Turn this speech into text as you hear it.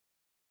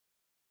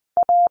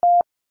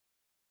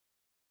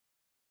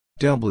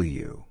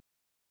W.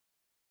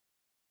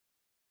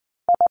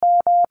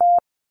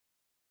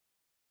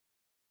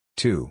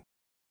 Two.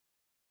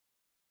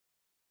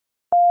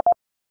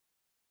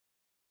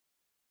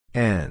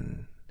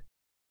 N.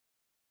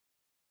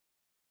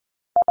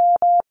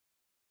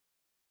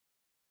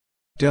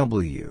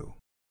 W.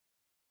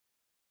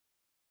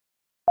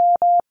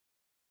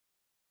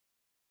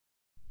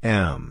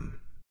 M.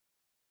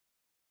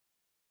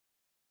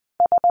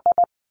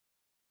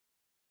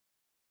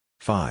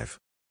 Five.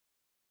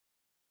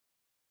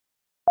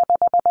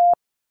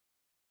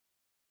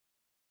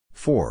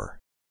 Four.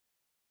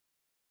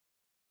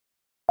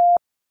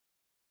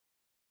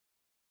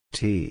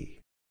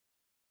 T.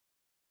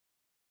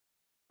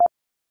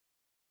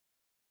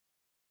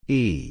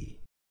 E.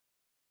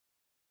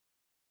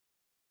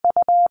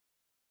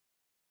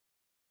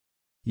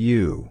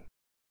 U.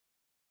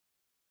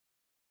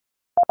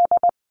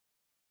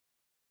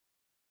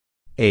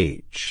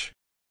 H.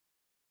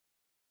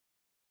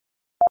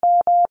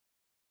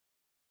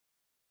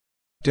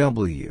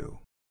 W.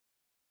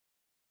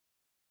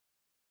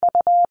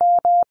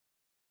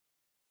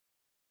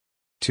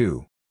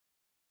 Two.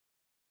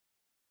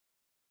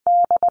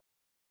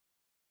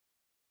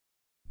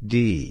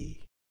 D.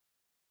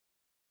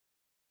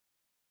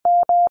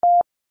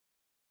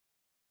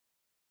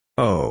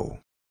 O.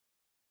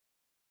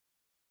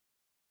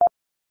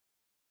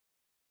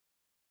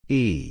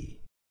 E.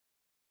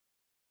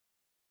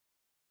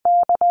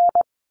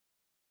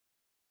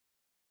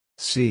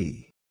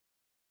 C.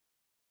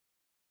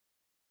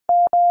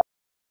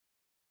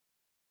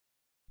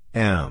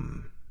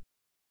 M.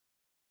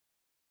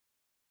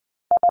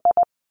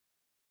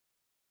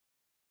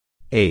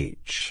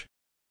 H.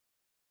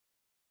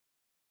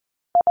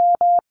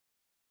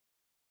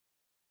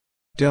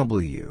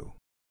 W.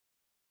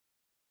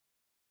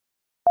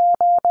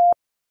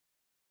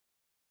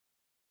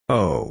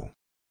 O.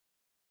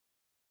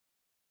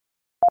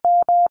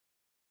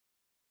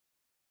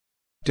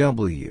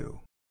 W.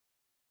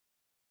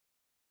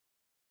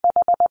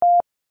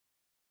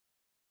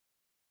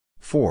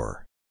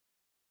 Four.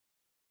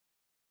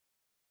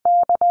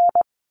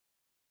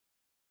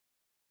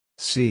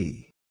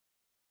 C.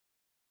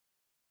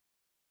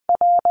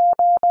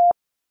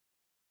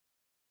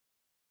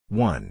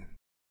 One.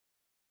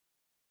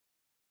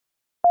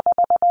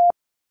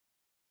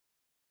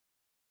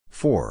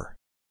 Four.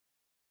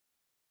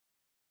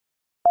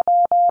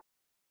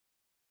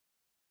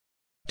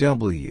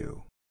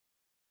 W.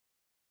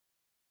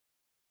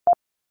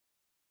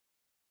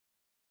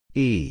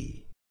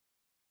 E.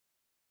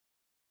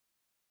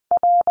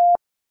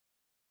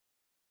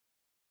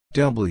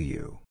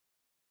 W.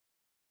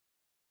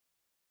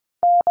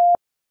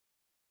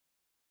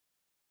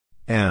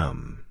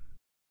 M.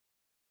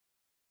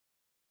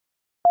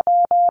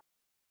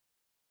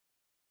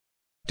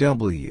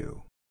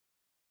 W.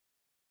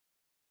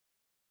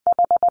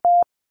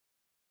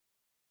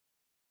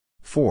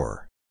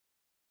 Four.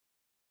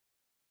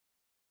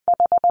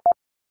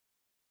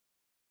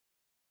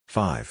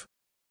 Five.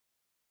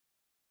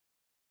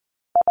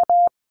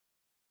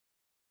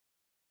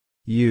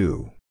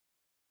 U.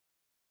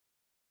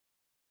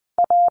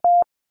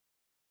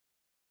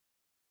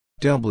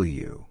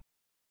 W.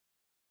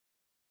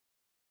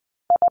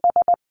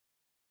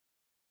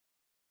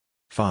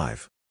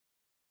 Five.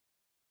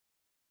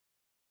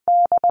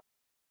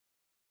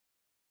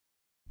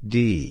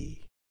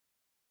 D.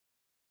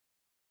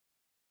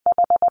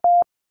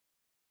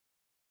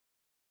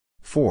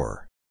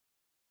 Four.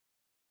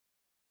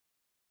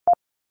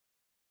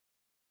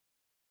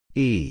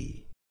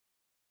 E.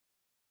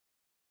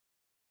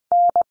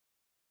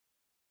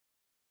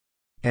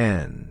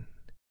 N.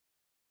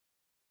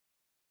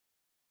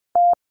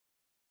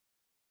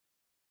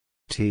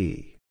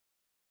 T.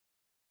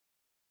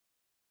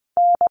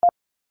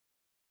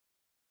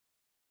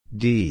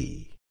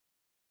 D.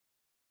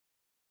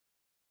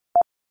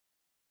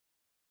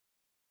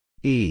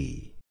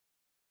 E.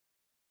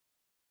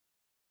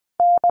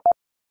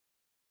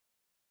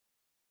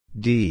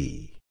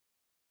 D.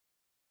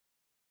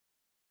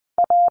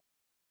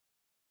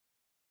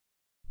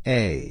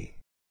 A.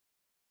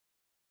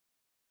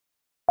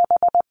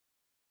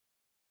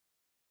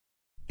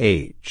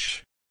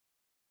 H.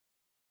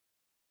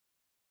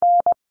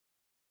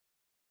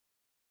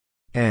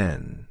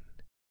 N.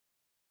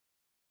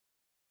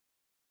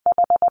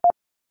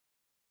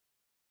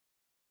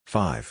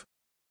 Five.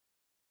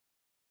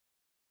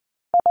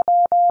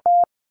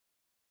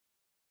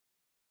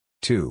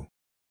 Two.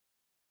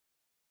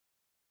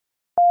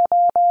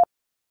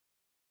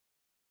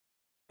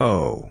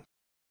 O.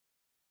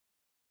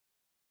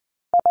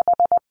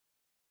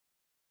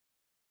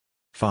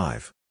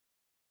 Five.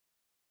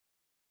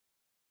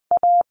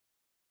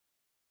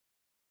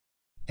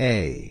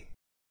 A.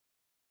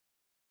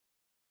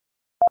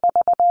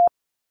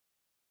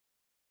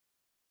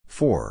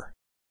 Four.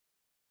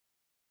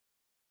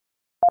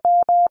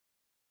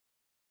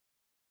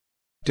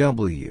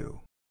 W.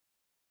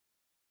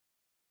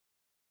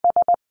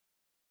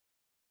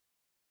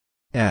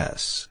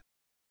 S.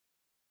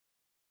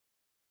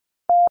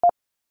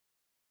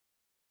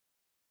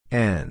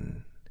 N.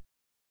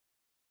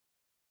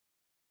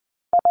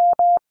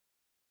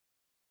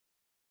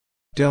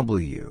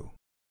 W.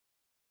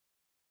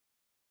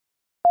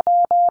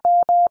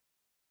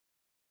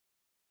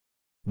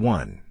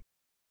 1.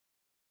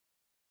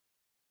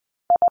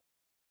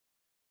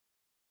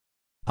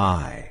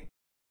 I.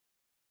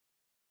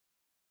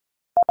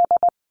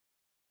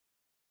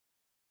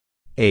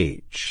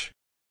 H.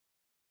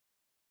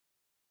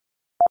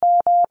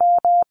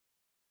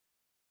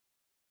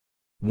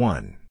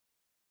 1.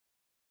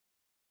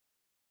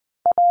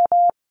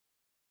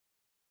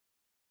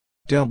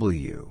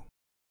 W.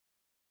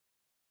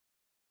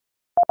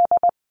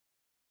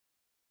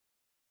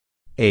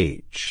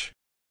 H.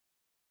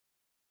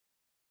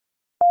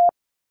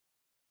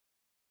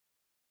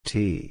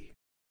 T.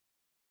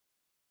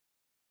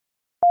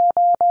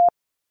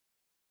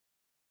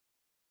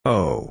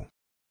 O.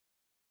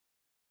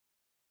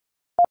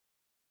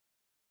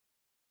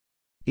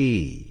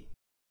 E.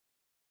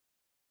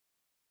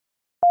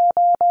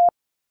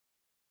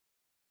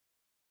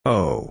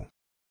 O.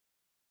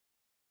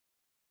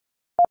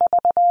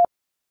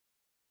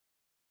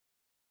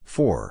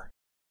 4.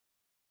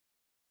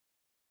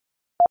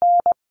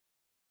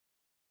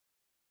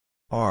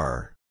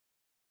 R.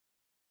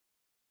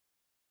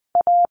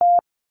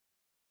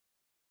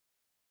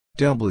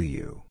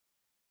 W.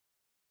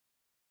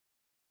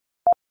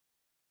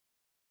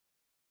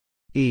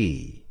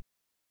 E.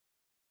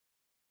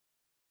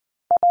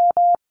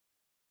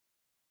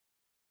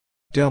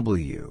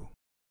 W.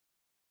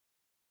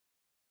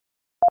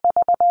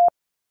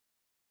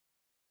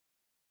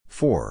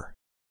 4.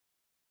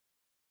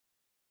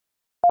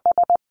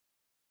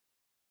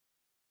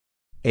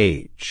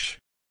 H.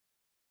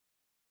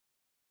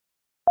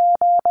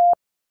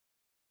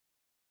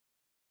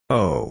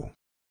 O.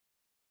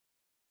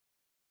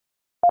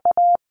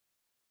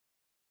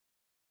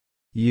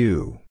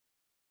 U.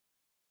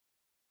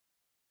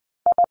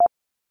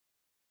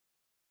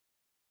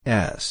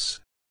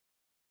 S.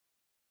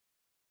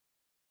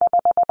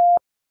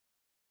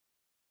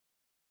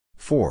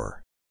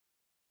 4.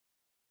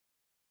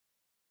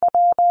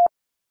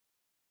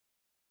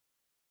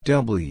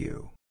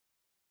 W.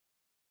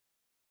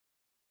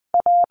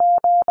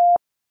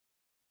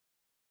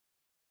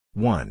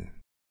 One.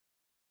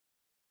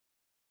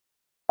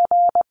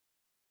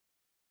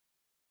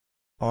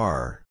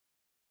 R.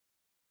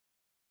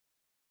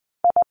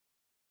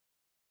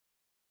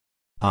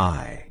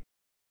 I.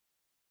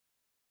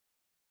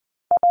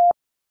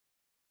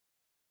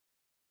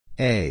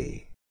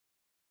 A.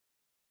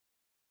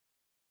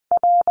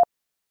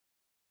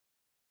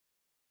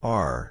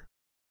 R.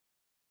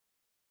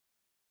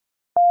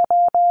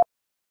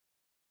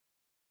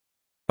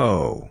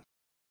 O.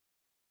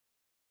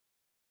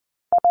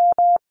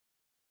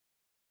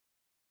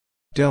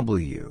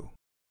 W.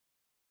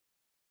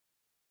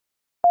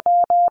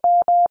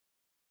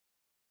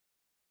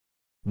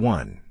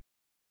 One.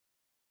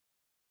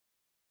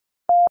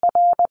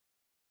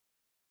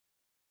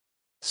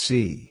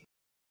 C.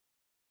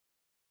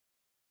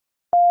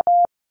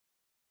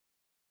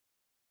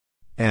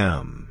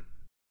 M.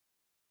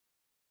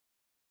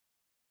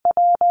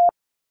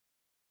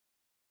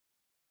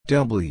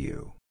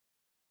 W.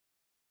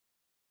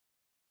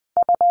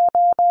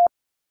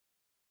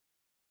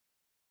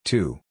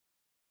 2.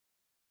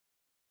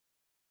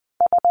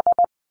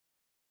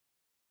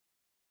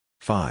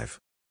 5.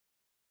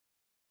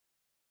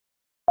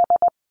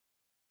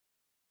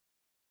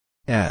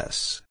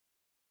 S.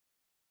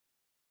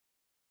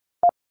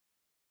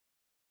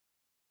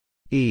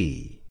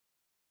 E.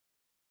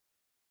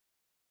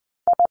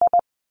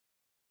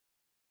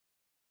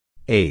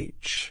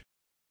 H.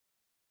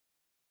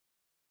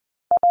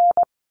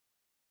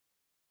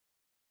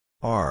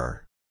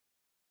 R.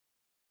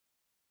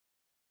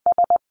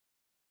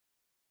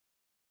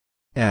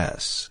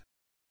 S.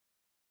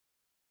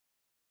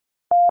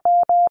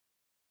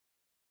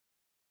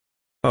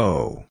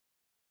 O.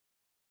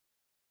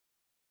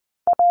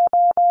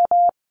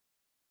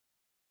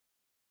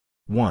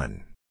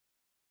 One.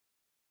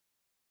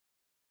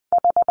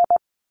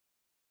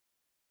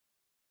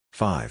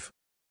 5.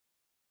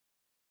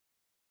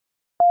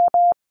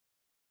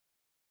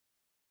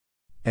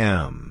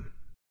 M.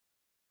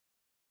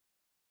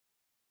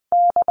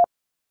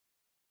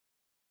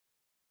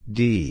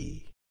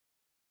 D.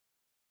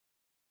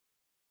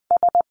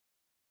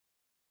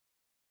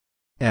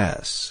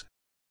 S.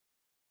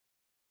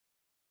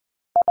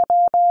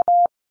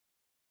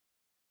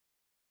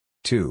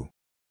 Two.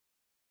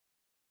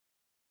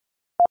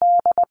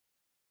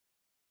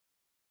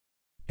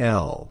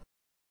 L.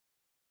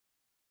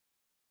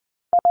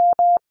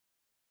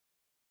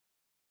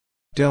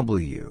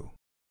 W.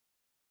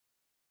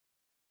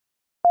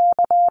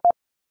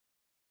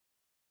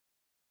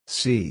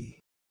 C.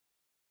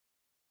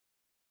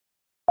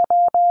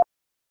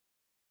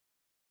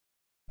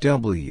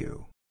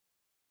 W.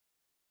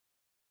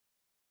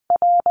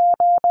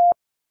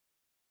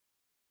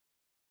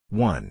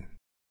 One.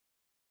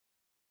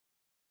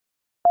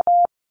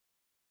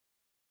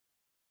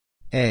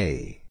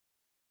 A.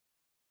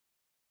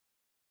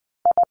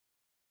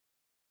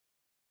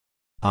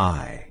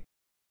 I.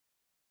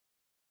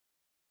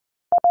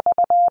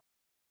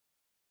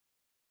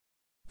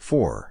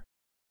 4.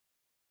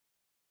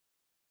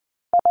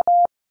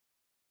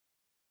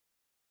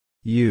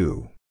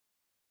 U.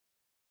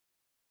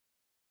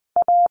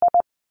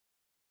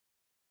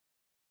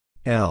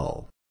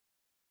 L.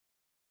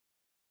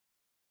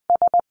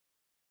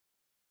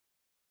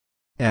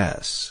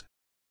 S.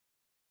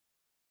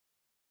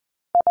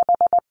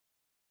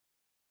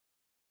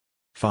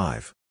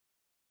 5.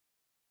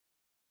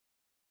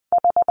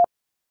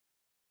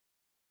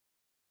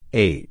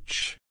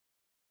 H.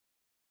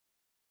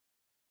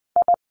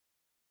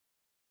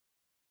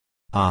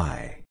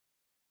 I.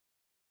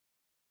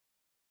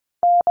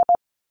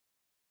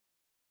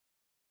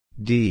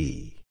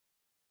 D.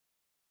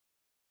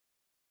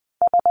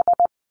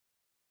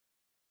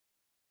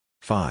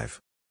 5.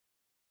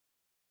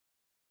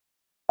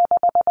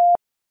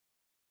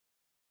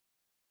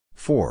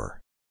 4.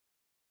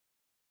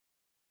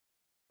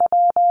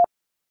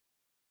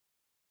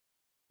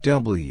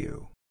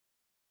 W.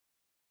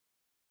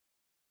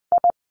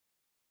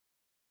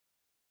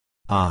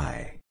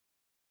 I.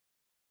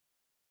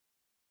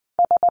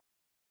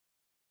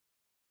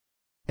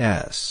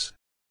 S.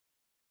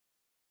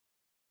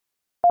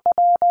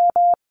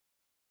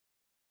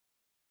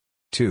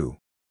 2.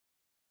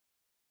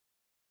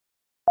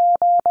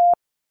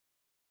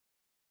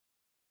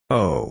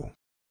 O.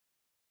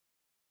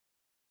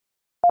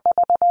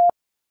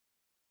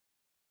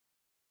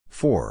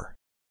 4.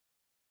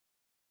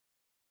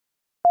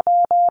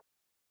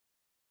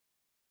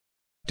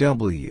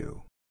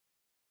 W.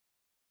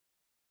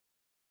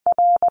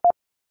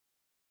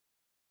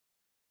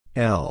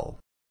 L.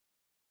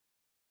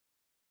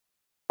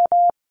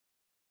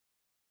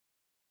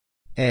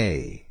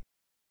 A.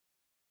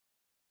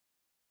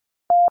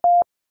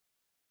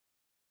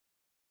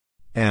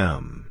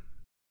 M.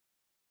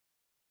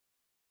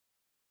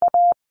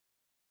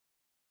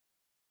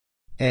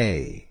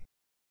 A.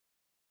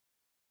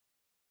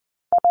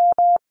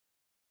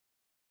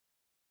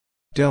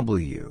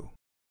 W.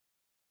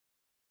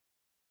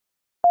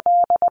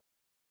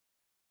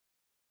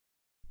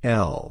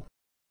 L.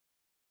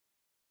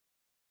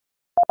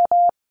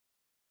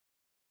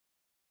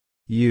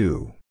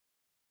 U.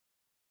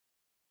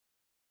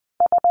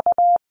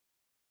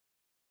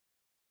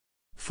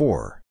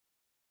 4.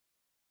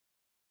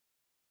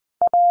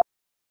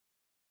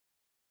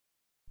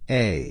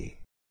 A.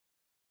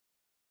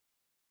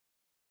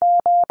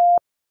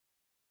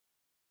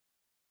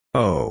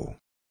 O.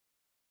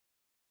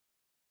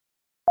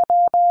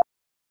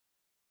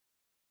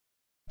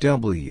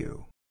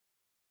 W.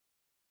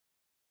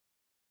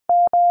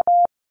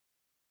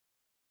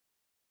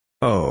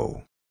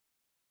 O.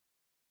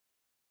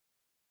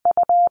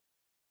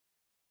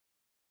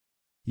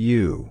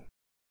 U.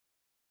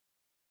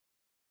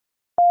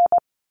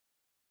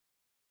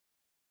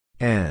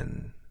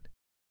 N.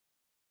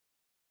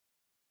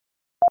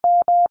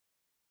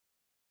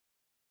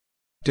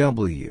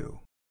 W.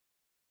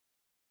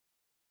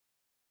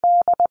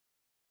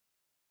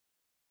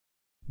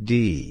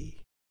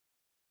 D.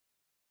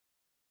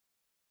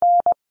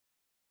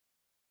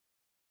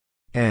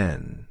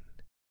 N.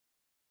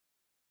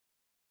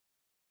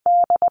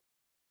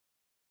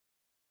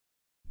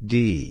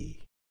 D.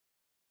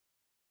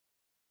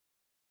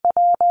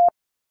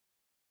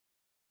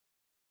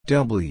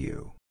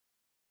 W.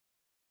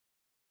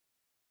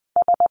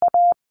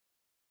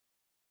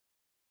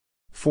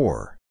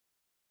 4.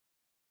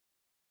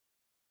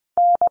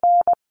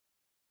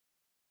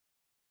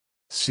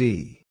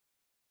 C.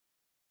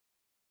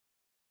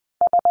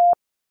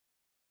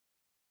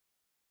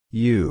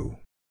 U.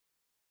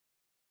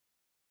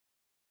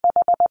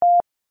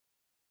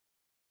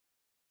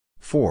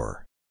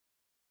 Four.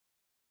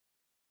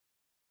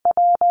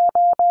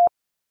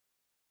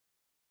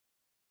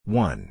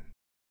 One.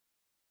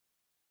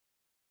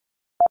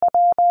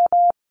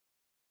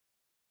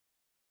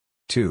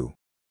 Two.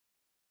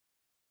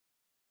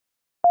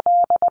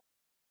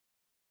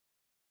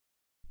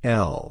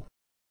 L.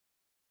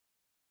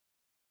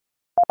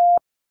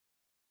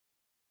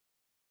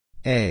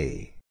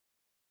 A.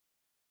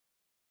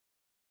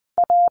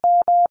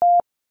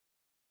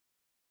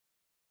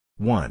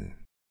 One.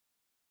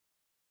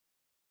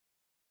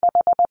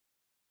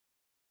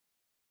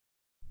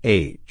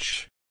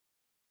 H.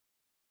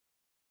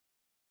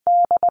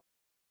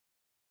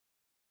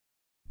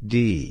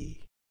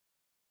 D.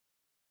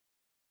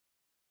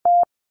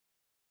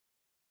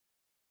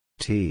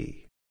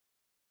 T.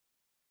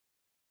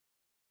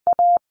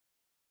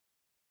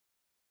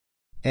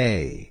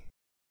 A.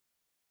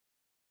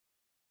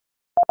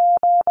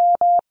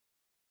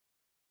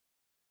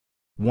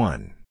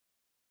 One.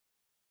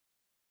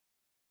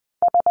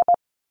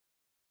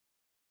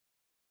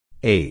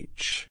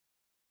 H.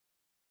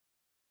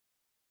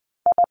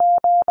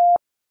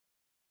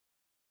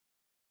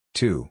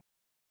 Two.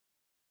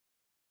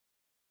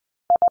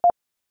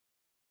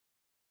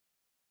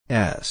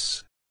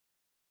 S.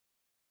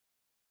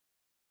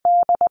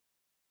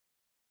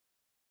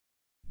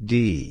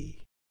 D.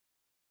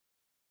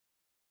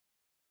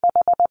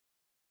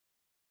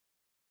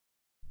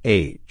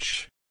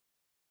 H.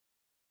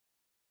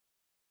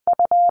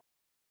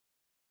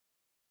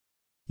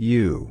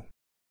 U.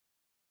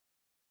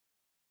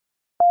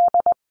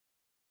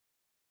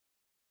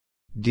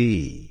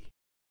 D.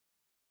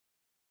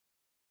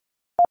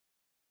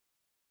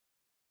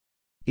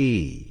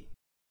 E.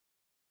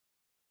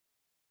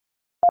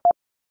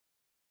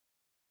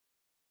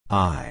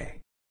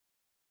 I.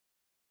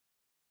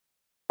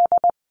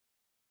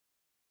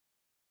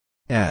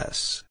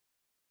 S.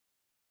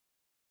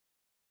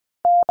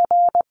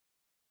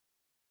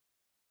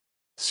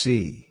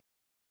 C.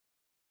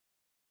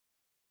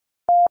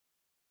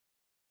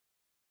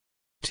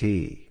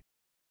 T.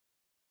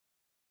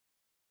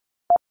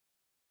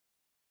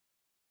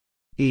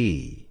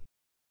 E.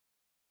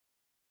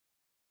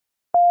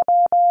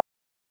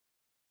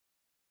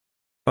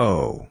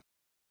 O.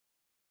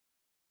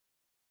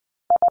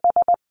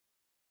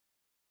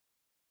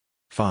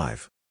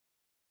 5.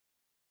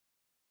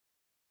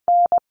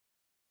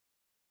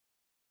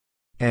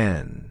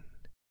 N.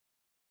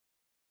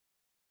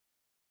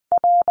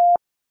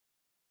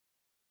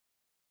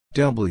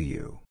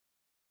 W.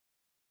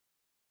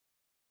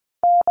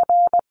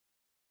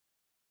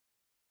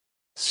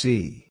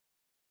 C.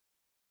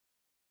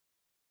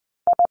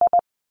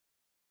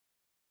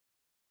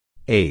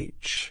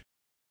 H.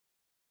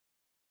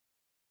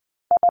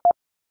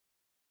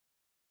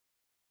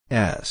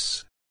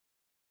 S.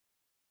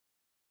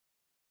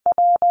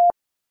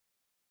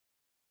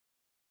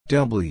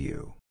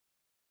 W.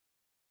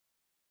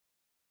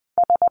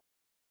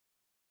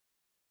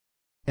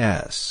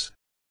 S.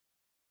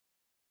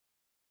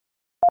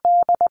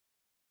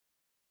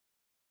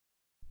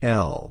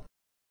 L.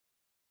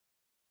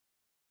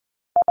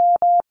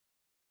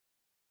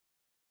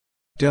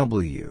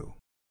 W.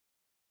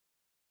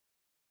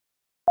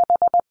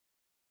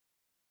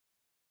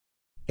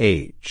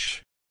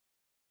 H.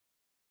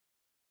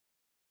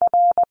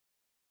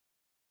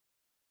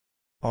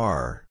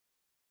 R.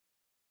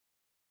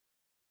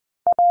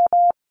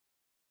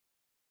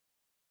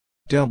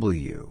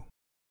 W.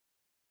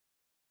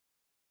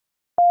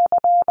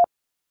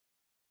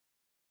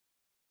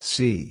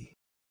 C.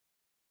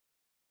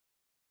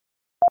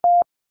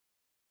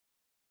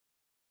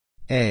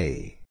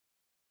 A.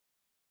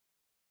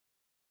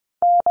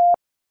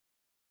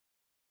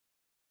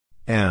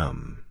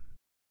 M.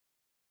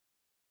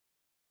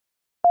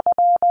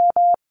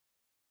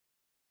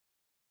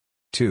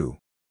 Two.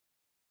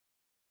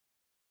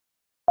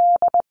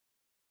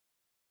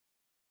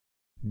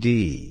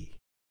 D.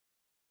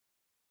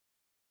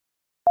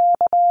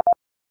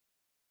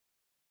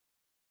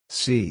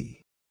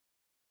 C.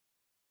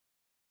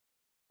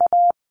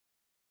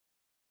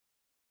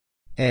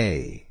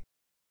 A.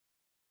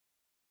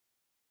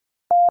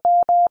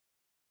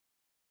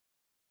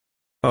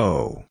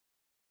 O.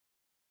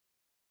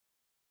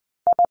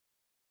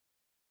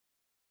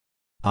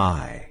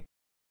 I.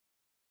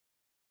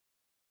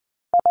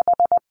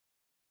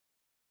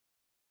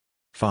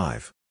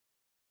 5.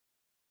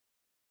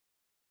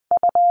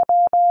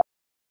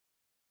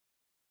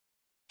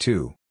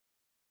 Two.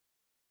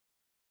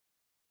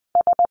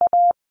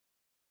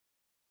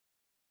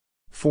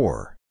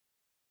 4.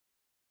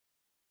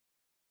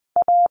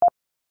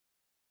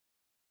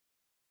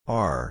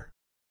 R.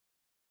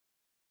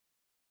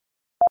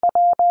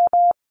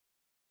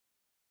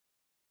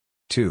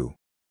 Two.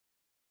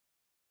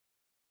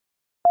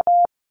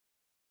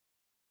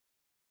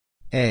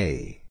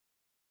 A.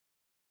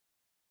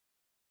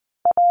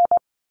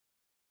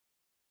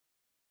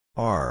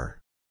 R.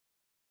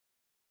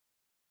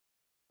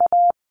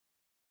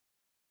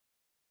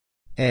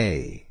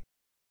 A.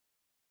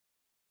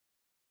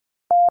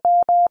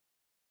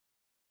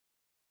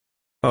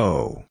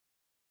 O.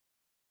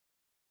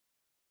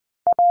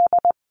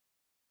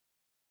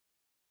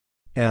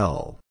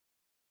 L.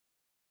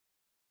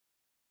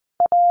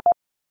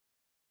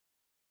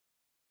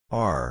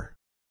 R.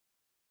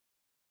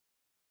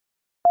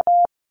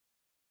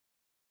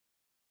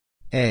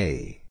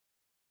 A.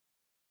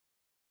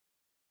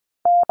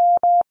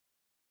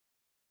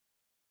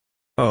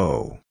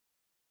 O.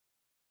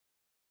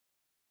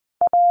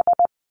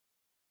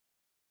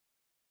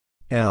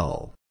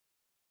 L.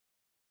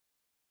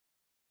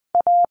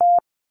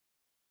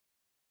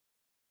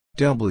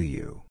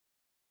 W.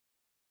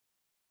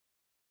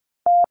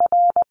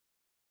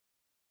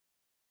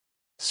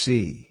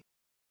 C.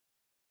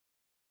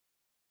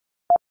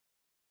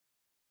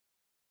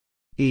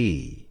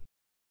 E.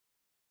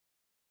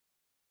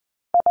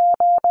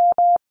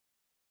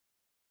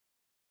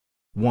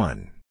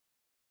 One.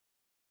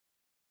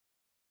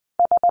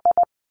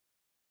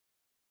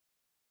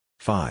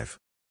 5.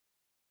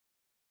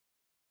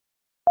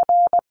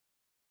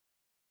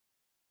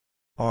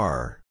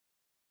 R.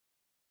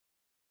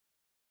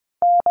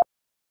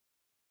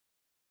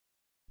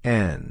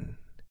 N.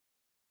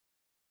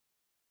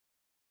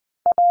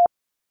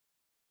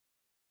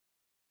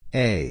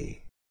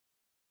 A.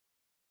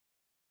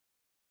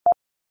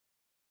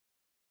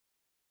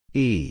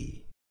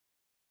 E.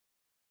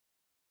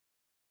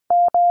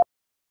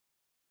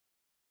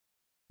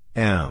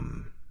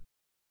 M.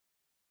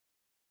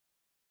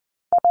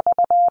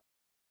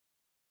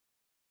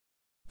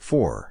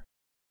 Four.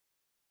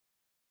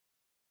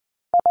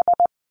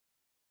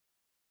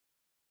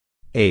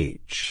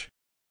 H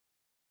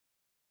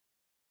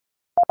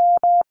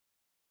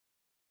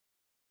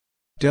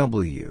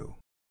W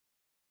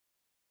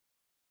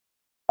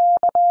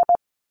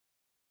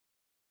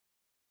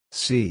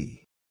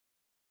C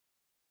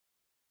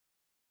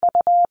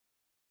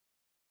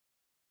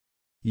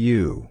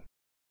U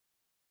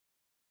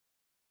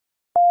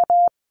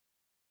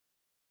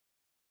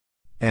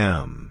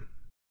M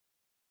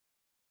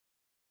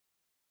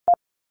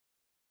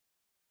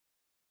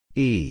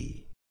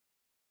E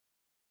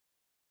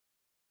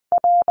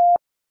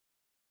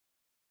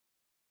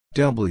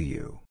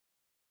W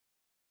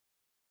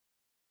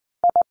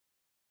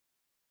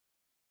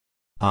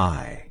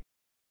I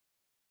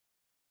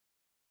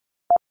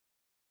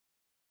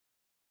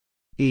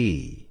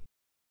E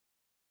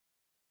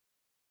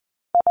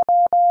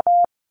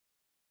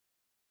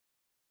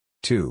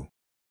two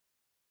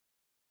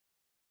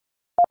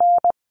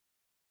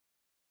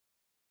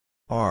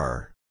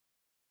R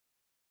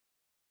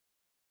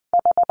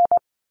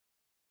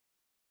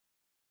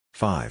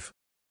 5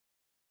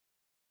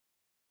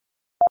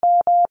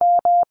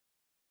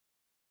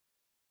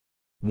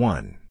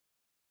 1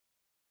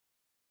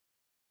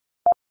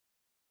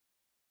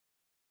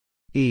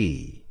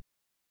 E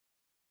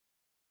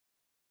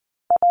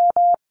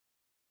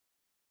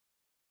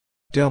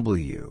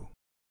W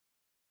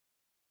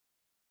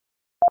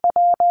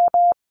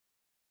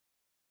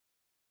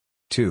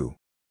 2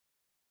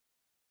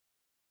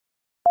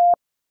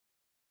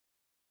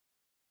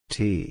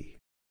 T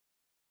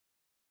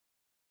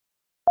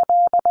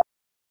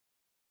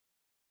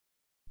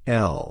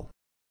L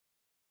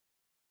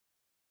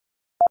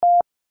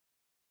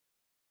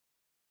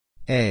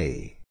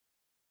A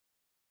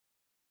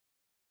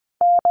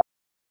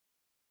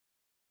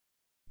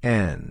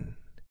N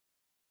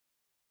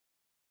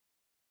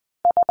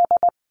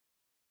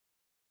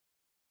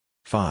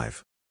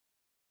 5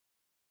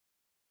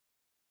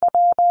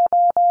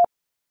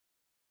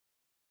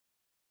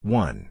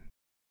 1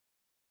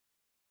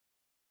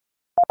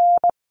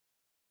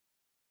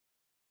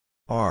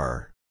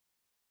 R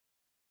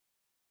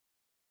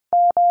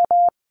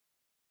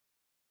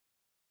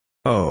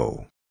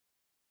O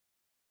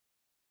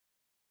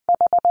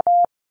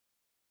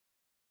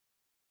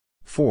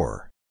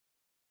 4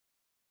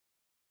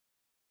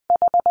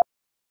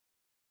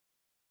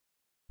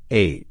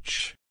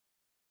 H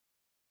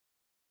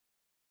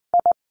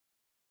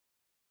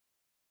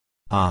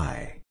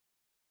I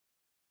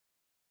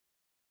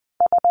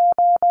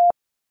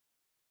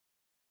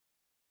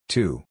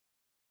 2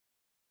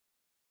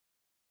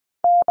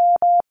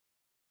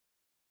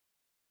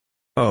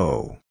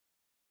 O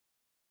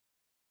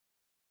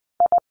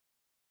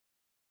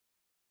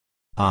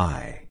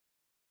I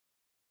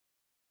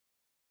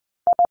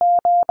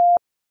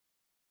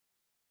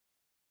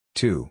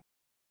 2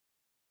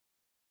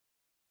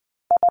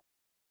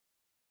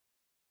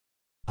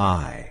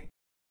 I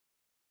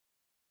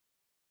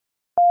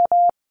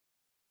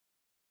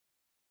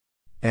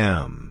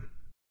M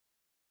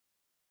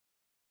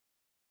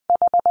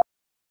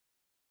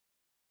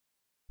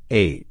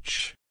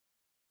H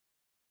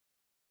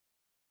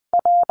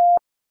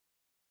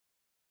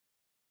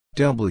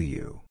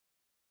W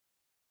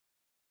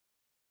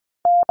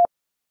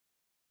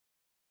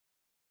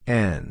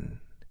N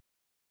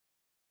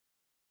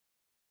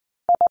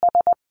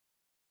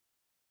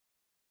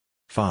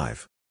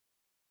 5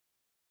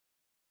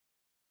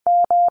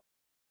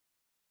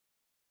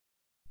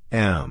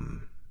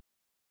 M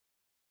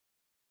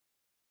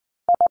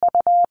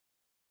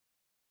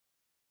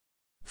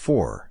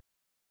Four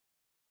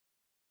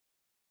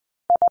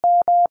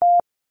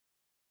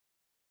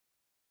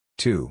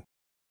two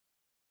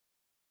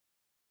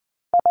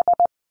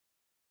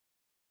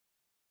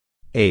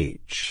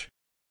H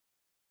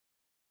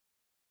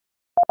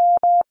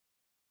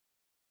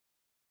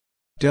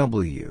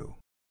W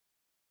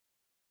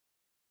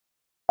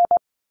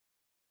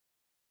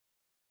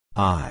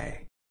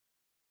I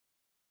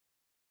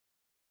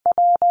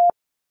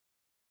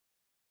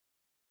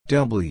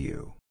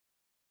W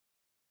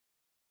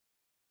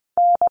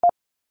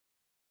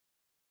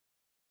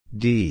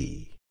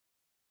D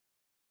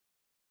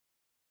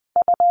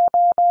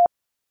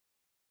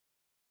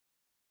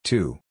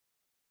 2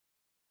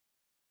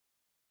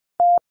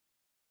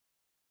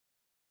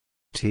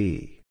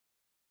 T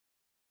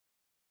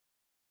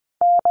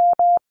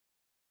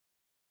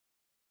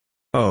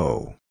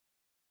O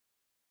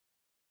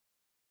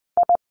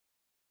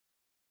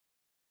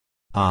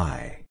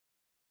I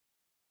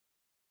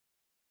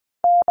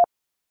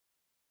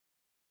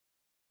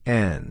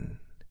N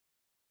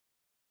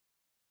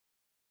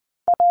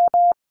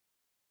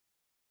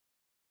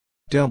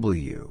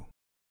W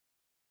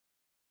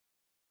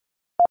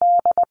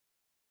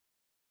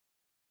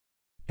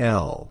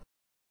L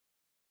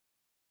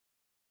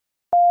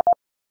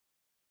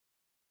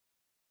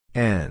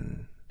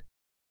N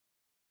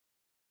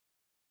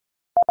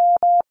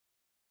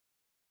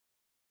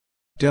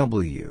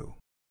W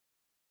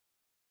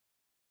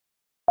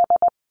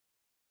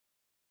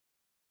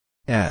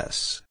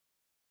S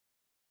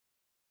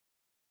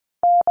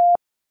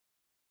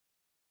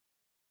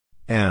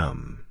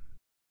M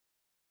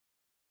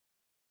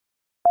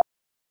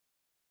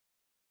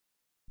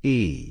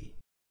E.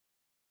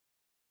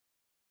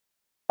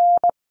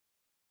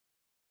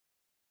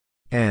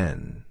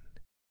 N.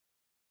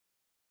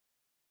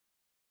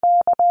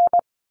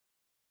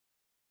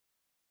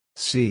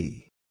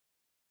 C.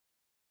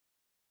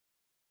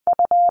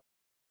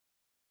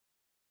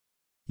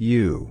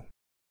 U.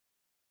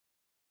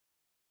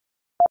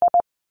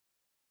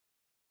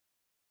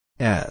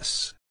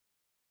 S.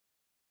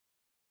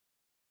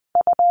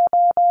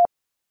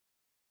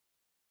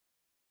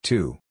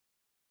 Two.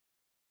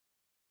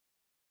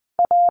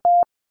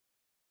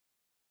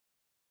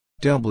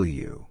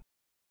 W.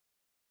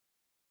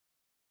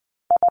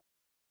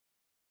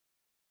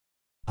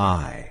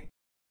 I.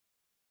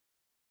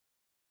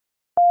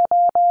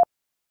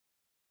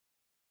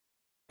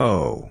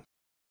 O.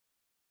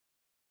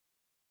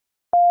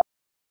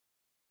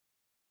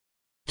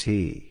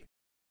 T.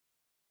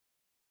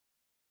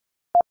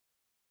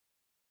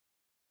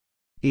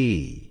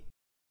 E.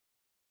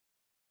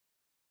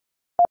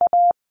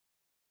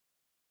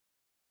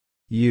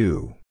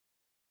 U.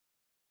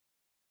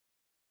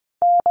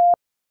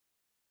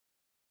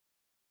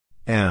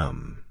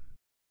 M.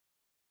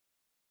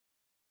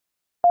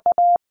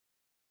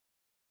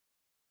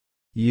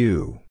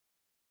 U.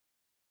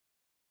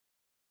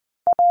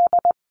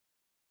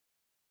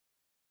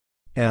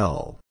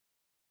 L.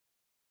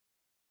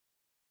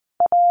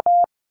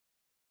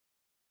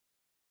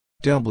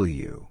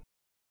 W.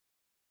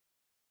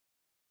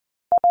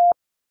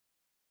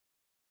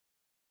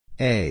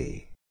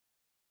 A.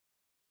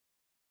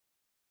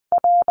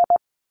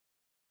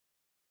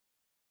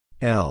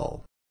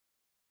 L.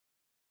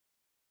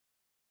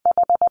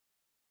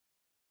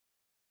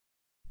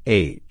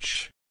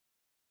 H.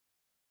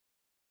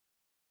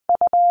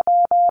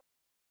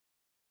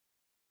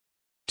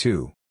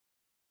 Two.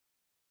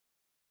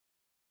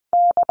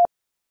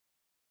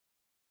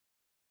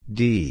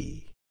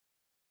 D.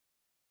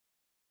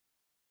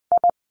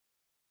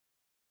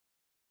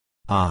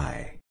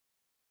 I.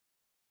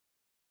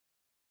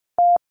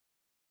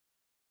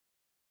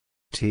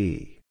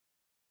 T.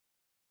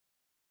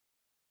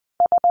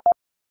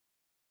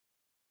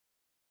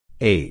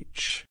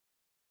 H.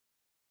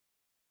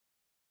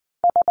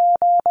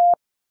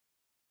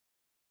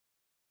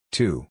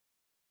 Two.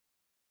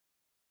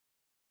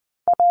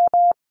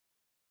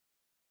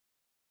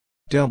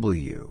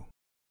 W.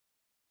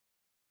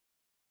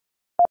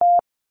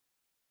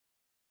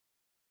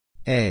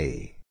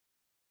 A.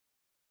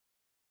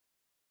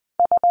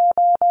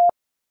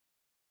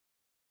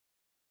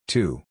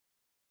 Two.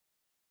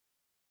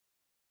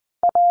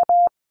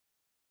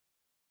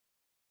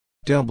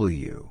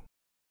 W.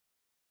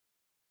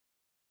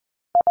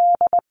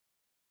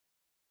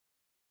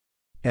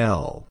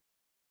 L.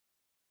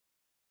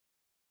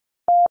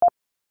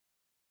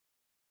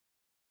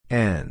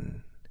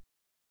 N.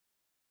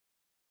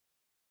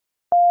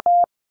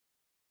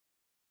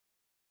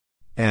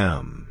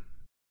 M.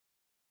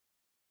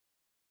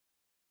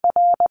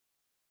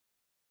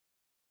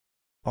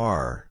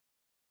 R.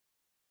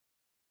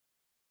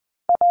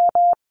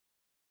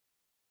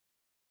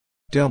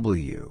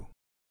 W.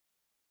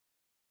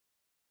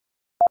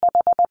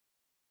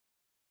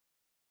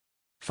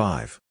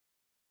 5.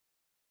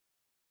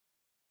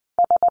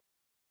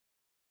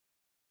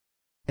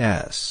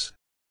 S.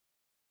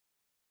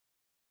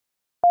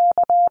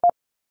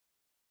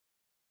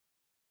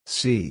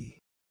 C.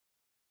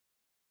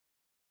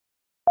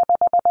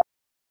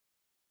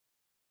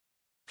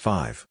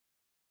 5.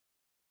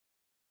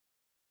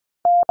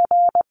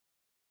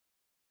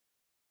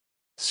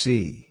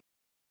 C.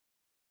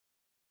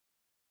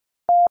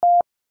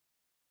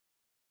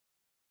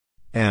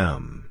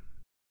 M.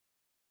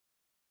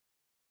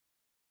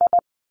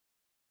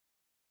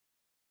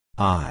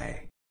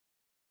 I.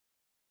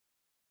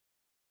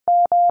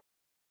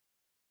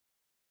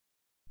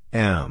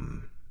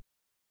 M.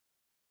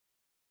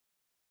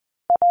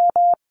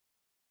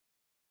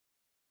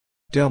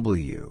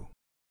 W.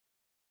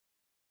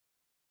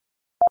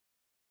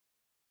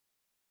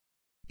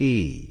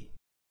 E.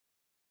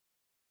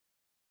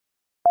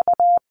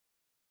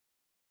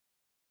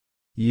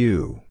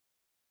 U.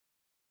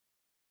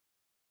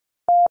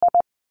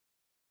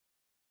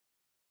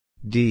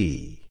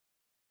 D.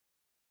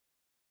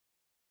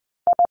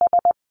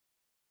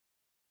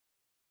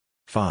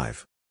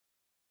 5.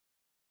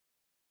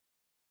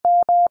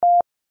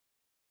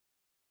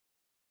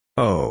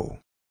 O.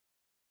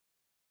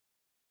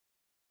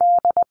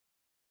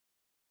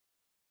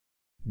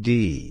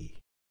 D.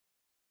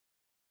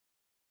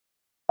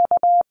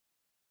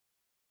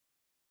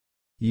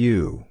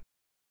 U.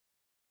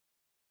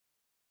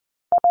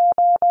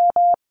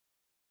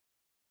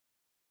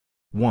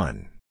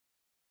 One.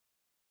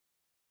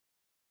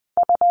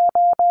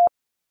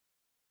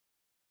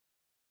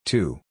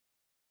 Two.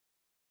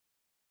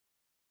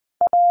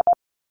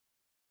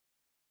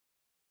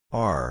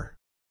 R.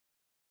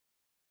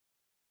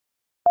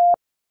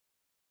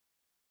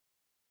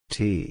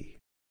 T.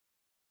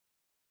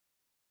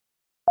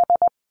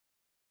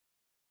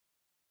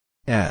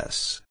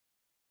 S.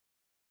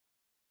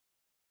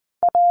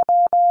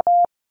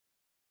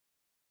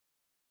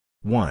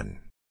 One.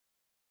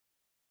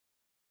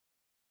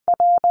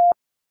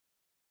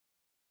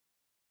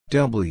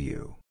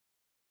 W.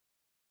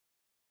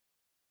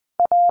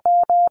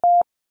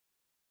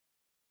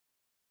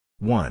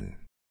 1.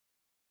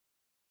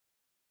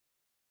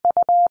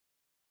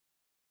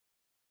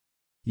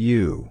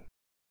 U.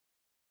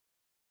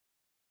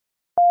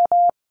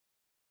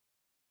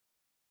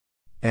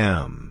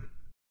 M.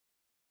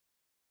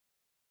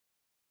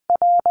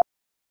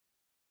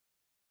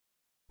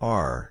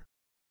 R.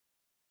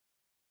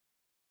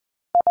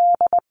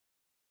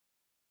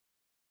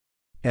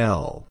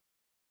 L.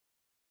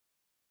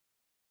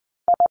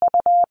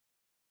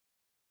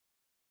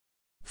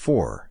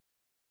 4.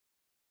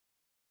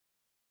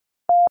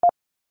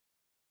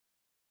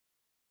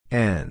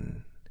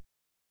 N.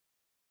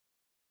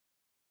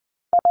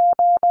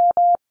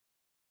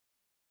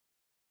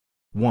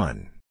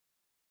 One.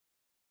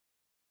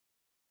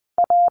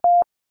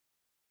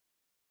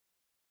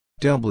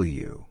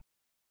 W.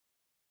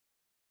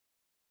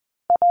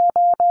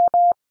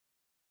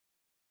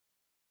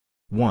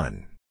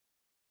 One.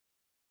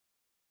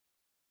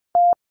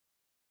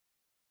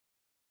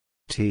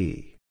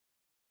 T.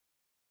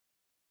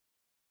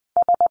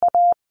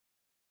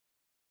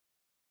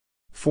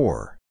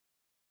 4.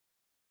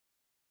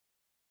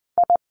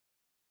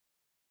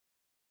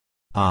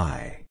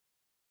 I.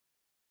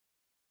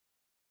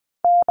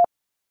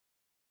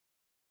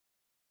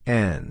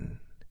 N.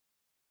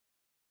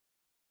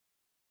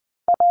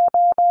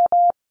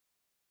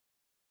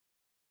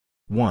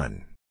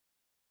 One.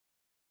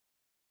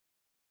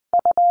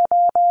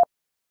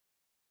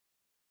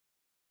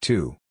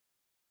 Two.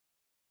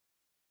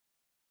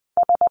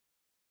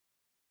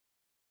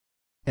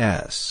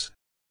 S.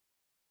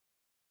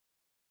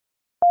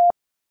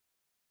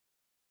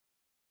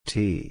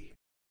 T.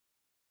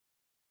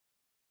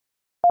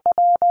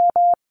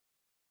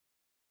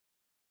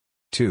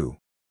 Two.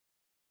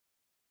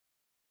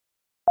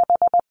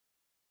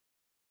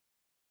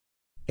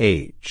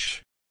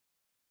 H.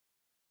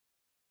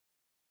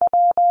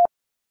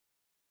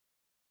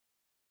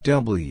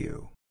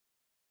 W.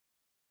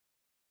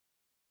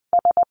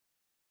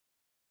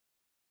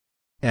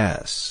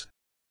 S.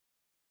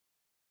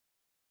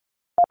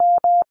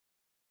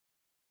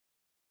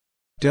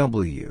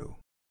 W.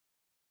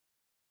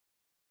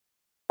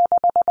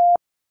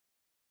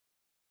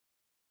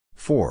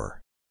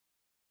 4.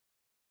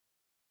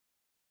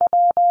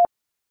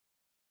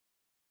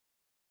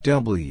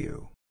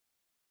 W.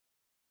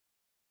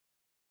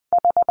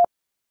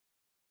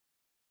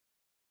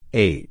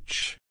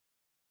 H.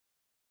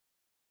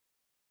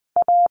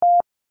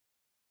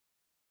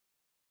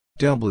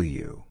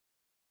 W.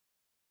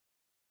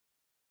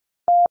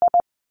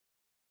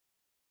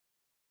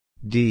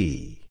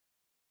 D.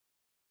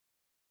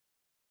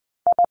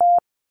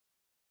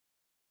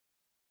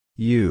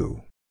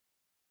 U.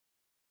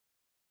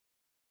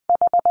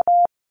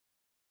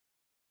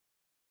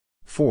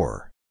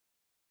 4.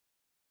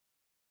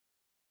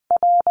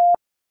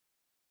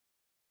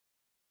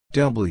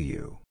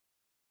 W.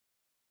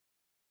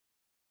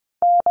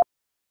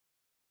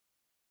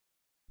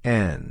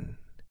 N.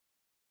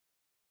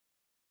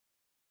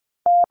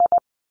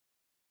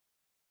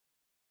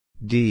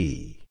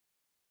 D.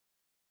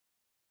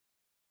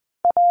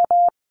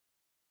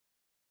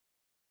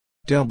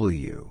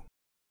 W.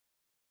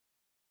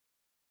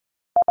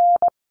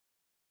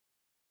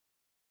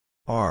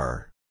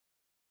 R.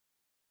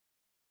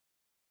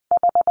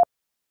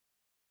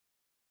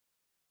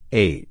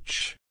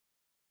 H.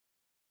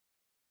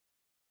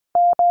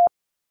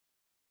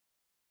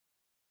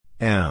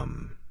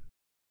 M.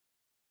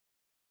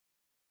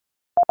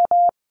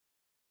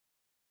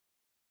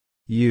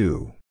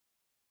 U.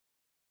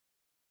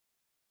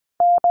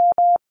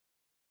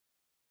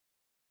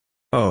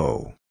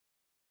 O.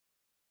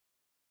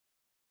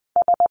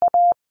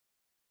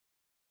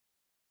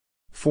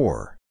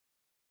 4.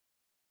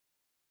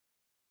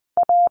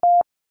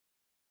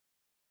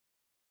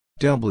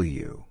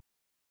 W.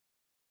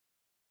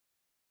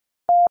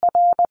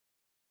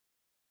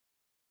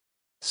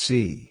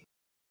 C.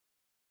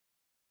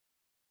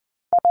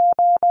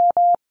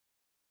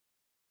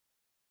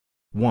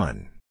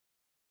 One.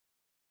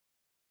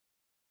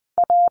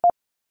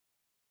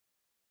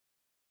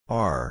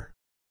 R.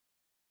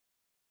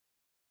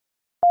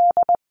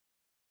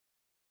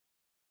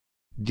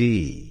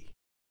 D.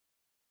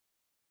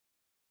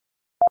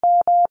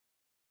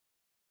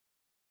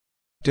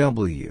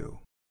 W.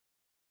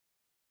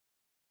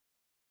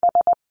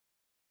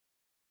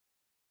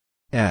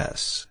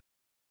 S.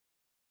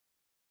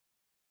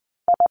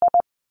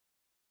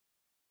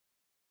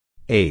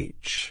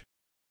 H.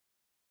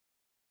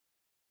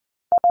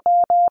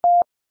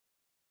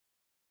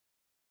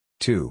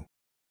 Two.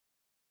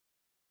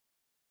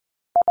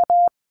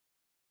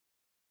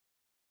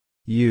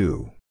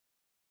 U.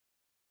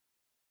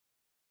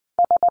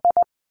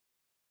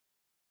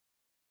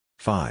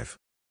 5.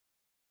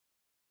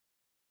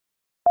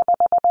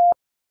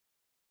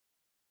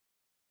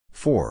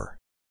 4.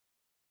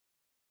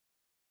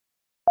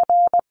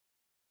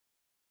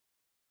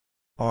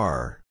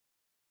 R.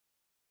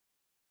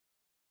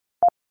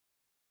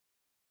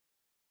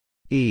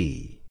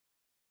 E.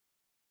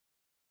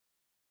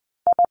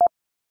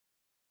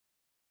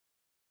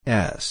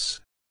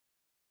 S.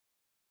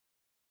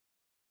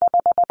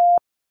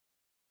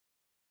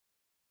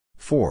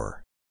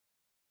 4.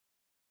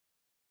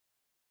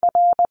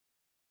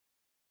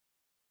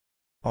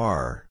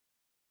 R.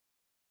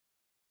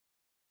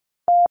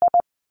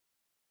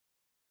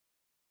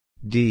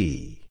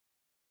 D.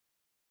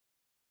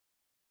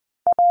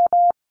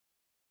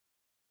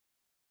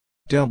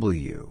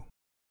 W.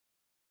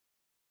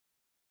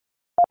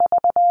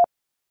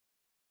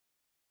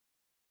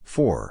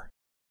 4.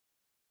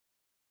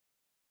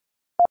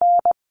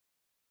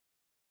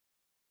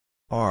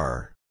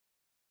 R.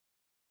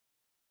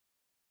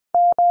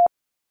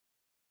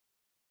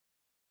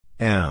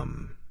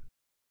 M.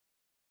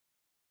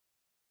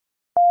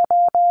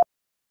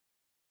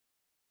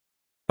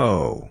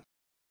 O.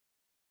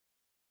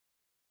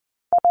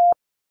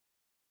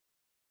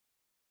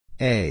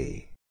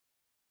 A.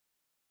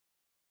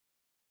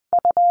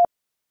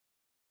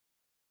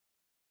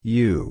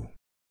 U.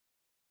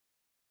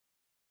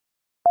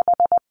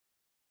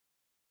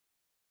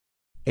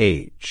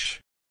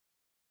 H.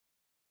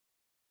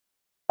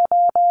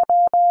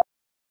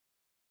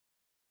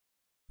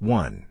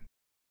 One.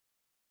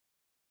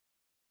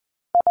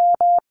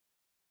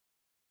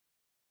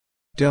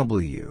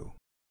 W.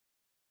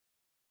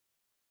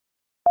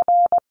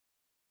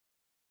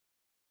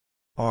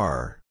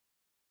 R.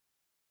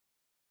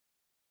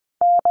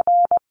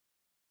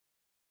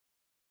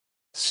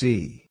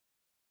 C.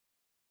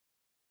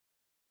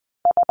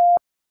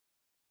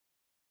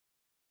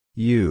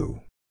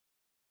 U.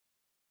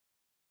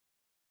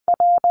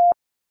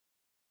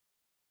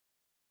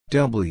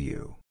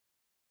 W.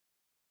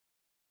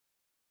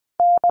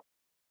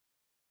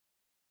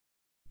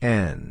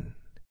 N.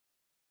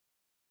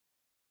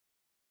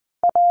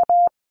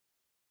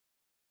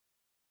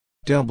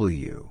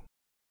 W.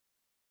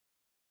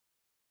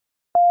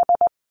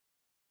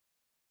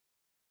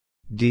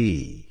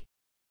 D.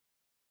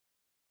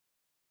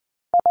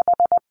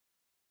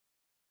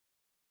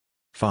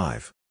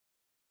 5.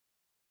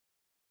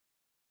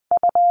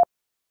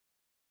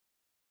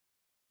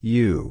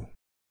 U.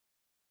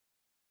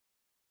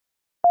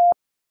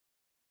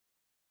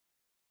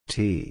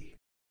 T.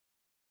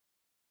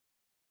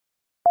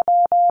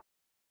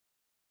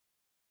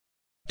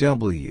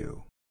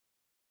 W.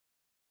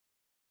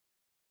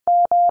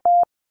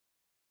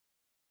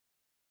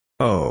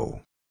 O.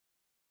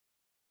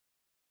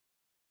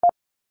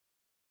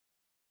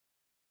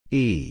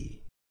 E.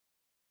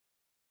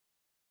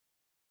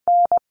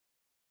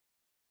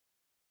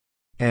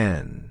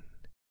 N.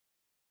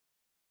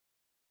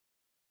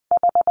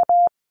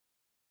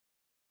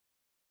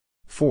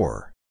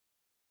 Four.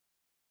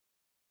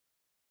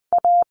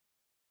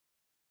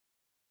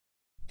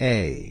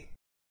 A.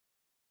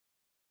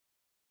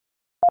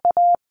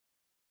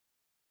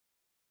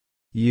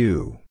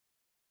 U.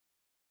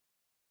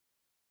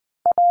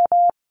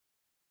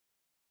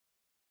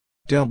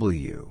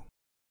 W.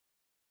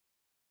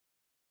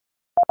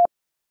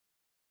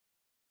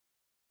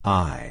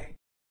 I.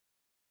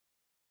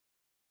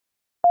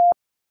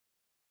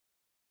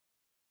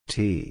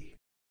 T.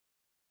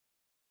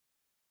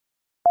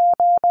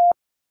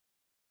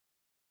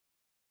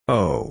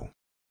 O.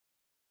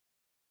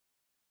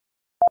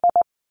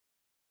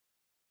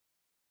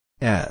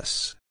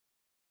 S.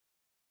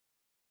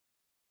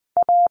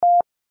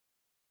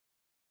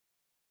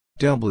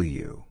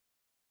 W.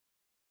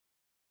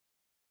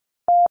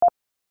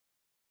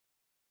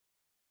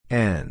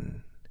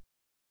 N.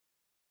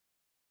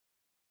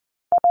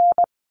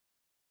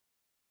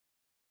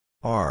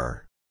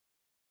 R.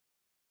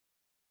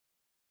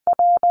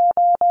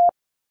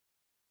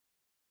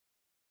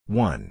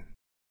 One.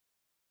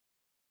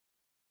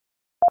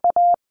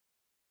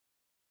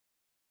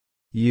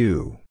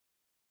 U.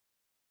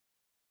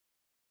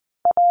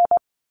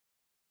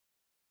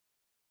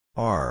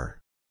 R.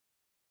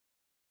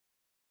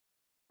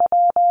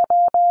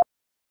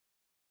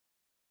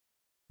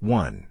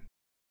 One.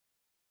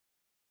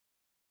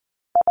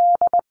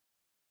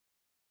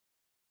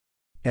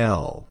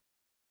 L.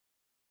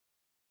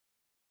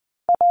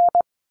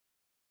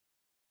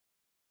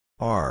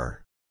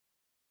 R.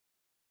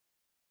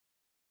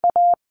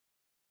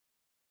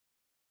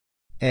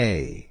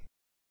 A.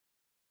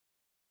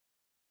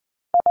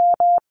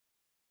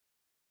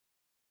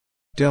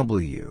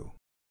 W.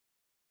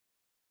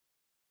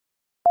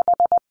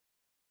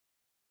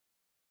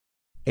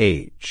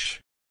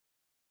 H.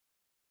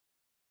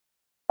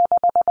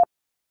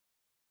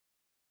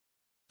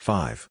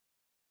 5.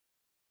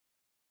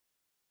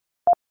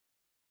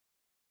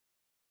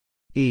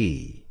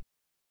 E.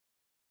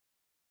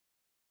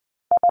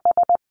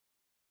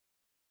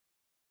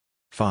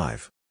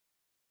 5.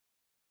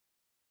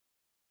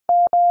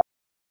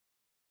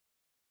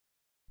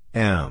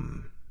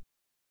 M.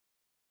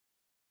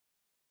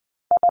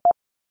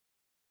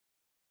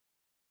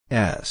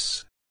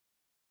 S.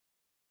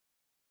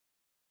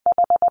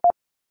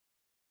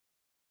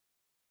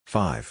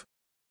 5.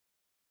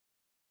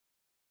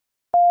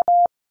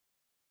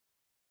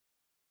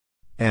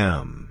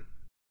 M.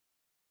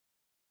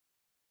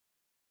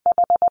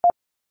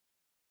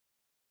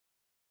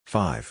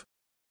 5.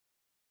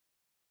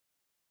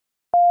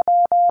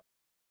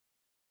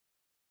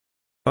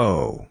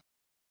 O.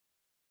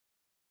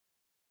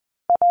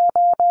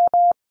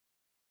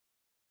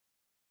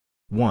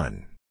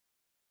 1.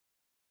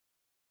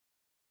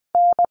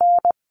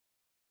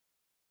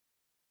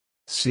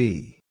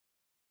 C.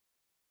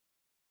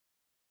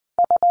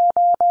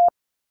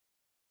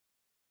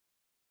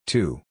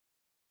 Two.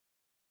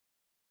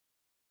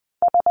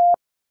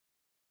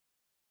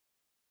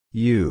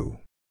 U.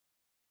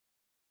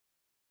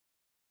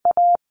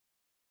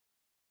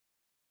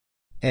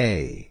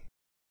 A.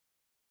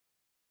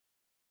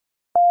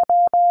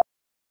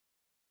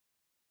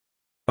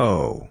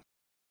 O.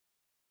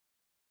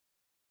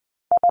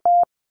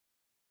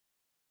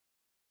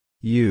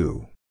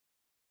 U.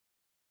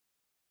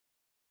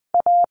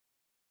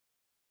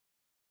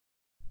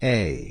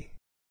 A.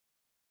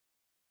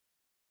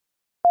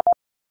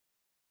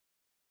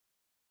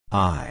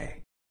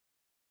 I.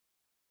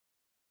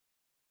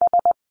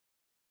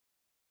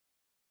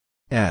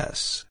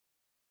 S.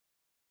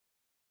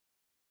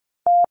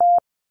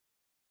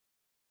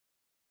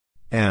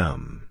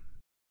 M.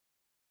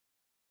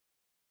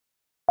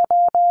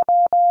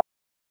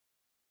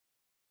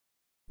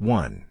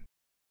 One.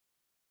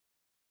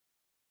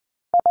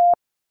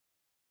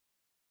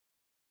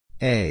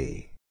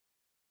 A.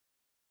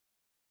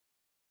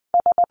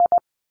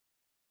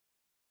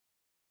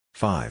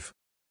 5.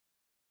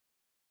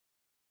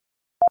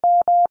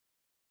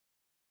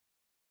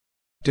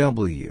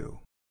 W.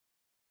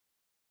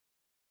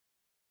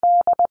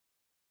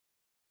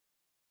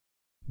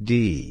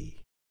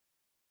 D.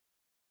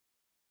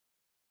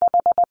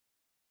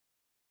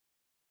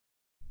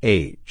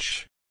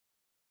 H.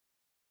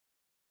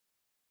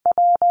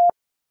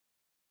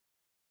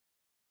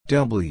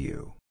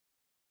 W.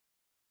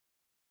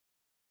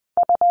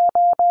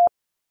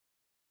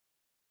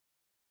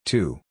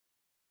 Two.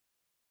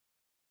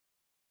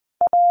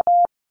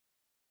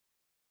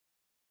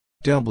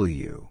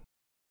 W.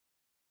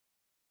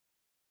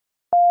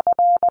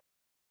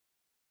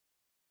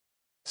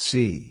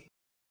 C.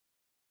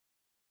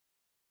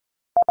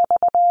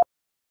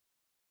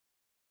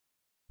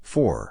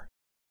 4.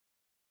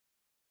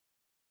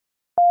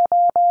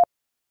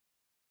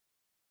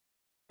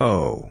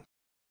 O.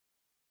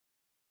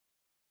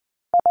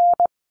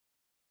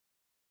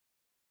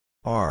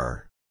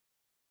 R.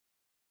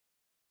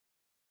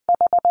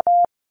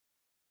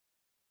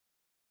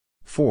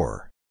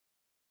 4.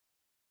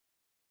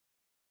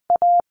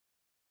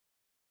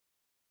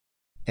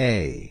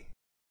 A.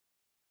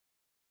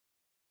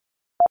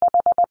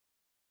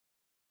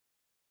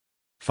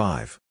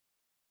 5.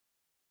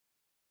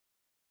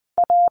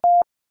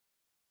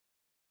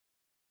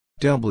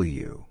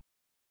 W.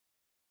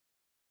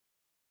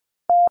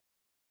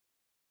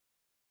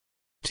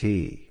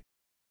 T.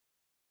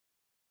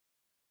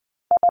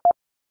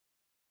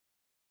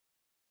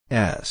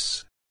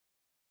 S.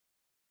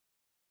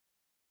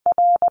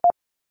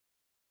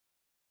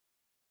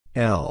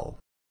 L.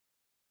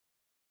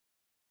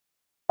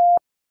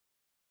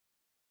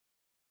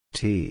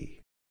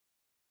 T.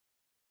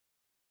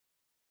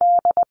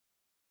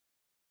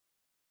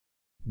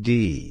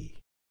 D.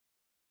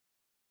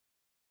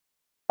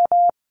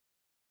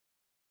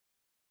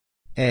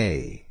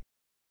 A.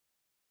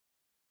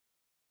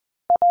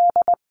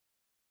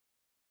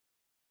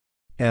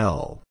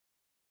 L.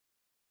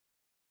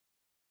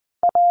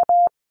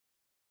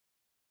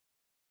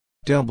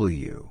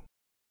 W.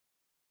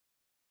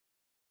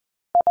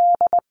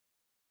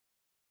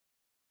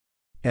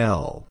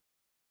 L.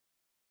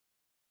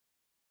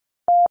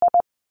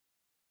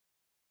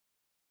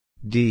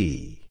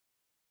 D.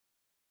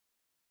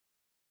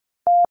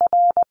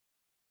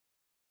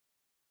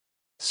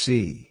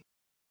 C.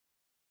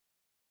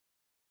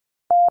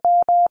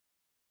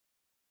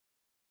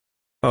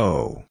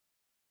 O.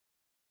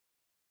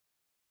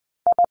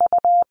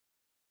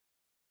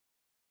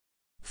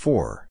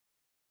 4.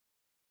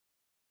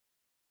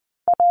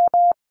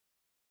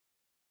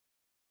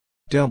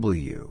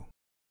 W.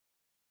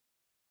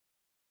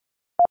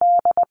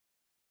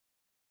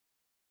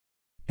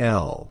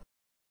 L.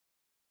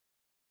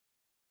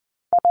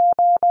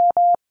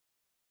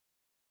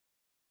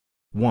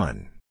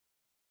 One.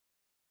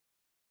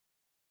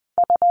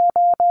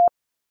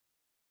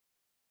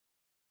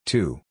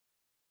 Two.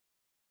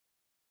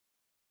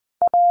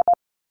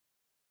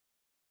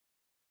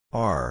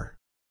 R.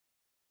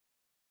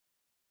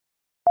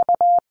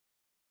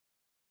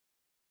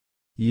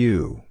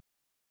 U.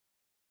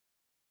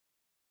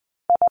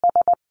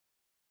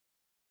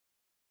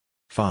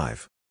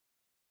 5.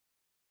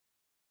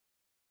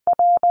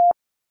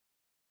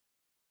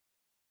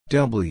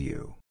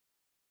 W.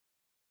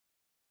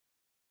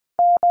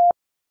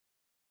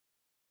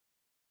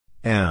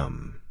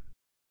 M.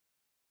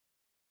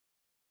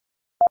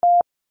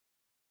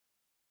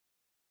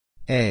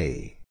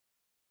 A.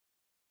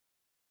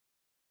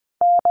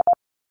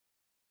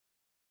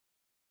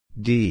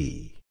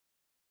 D.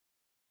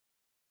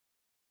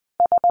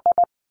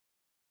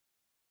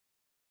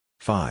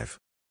 5.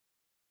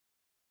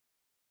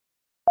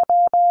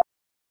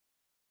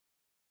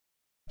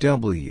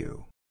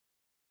 W.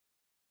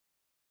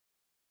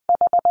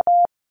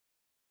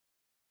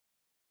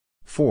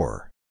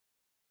 4.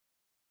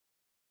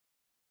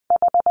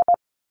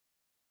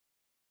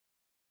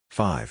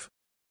 5.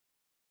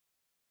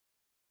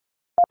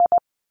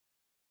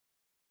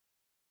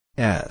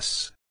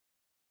 S.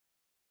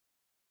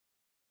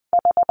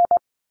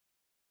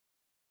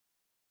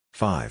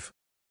 5.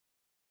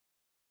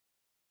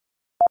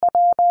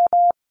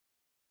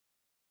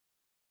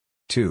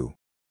 2.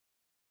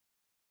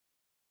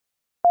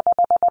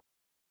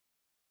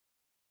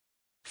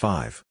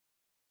 5.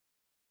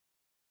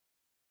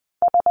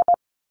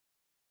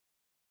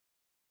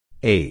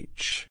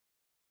 H.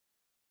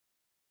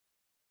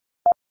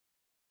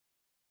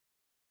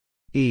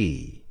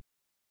 E.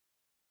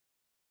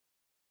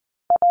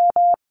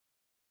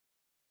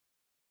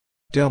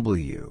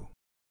 W.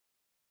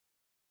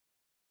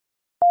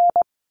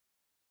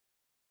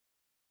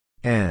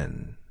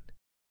 N.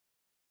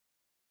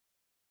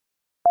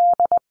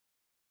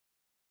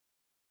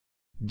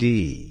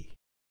 D.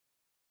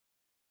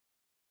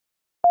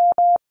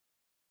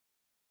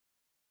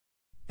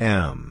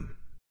 M.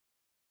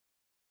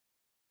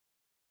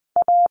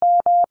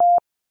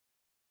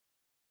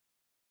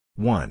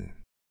 One.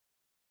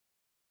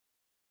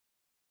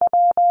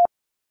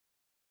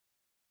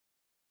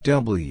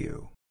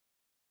 W.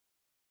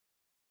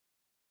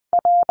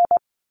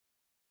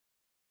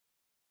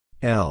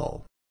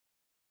 L.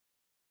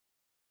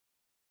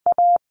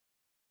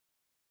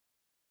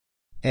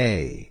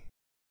 A.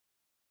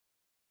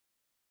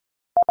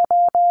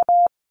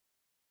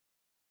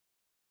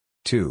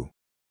 Two.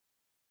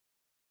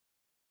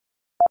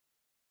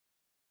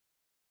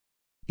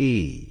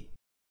 E.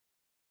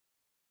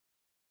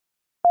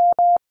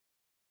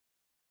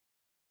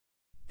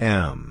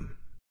 M.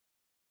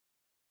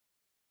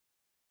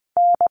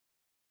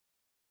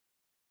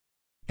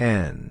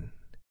 N.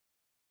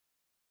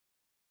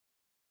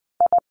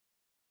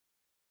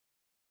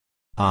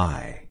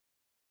 I.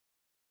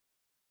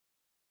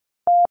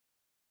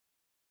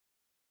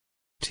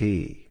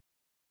 T.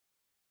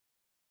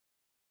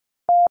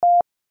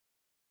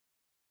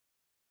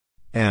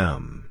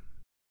 M.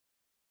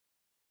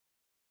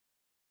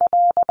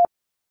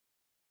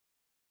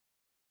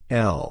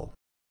 L.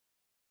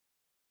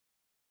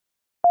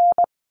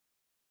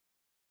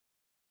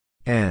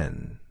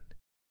 N.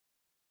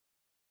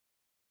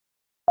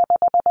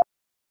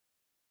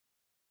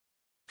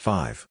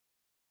 Five.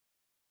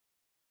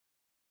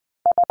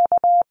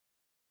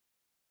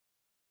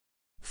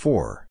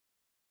 4.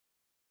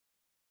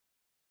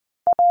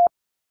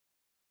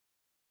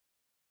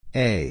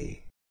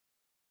 A.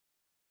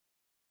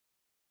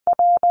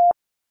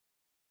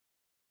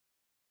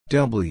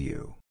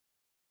 W.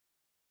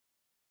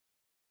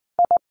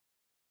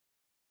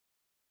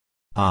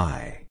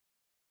 I.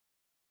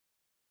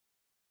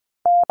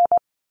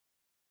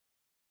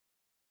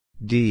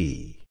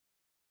 D.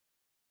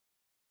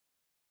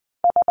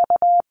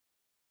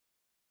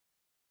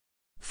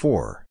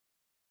 4.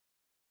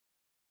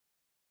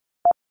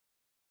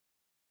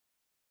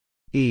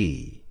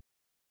 E.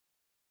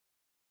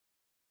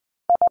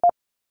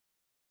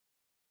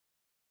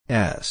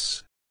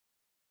 S.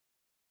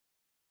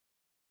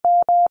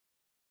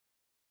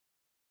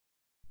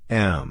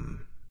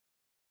 M.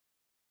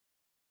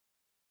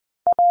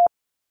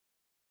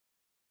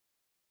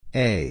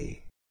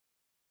 A.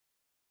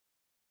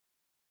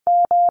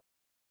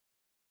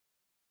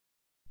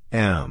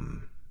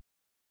 M.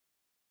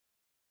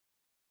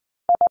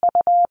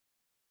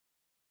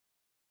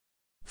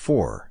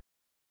 Four.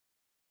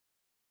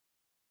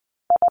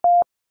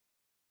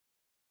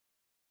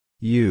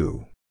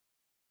 U.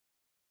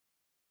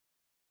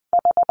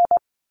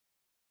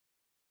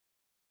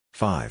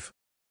 5.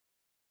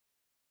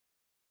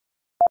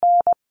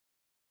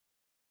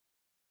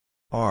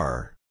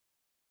 R.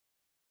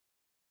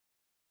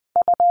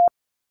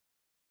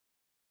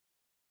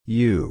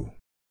 U.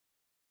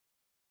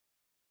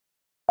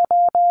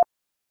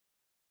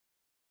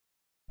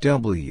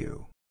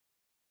 W.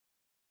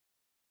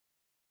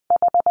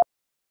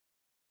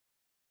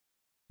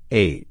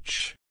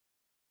 H.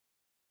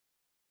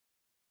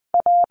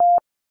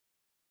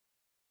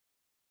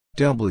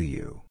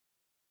 W.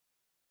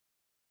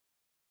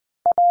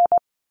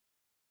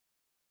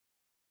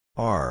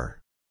 R.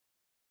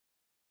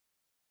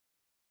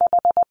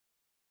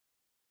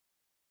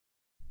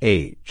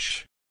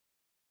 H.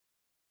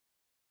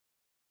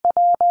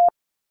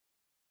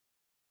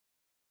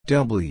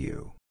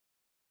 W.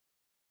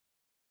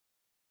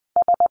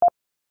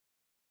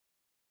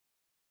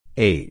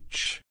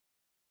 H.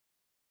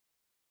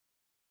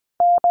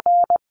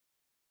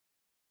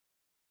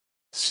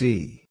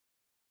 C.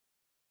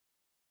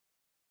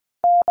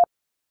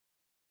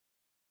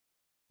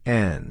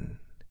 N.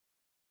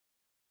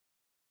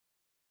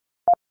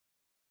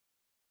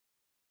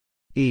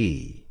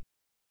 E.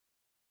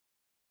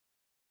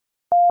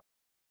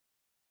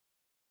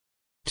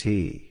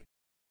 T.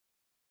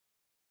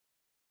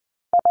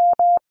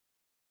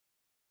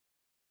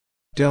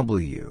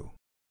 W.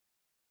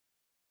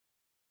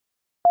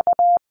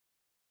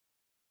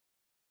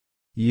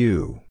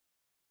 U.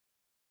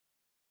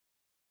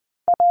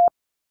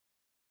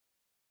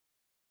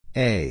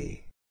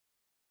 A.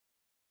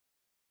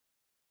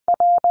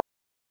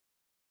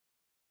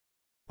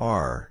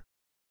 R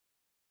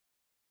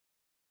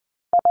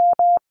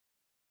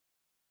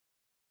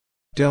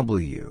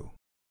W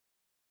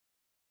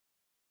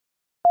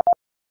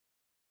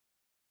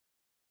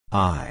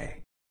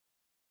I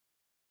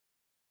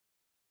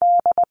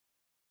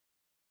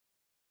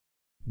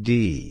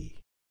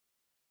D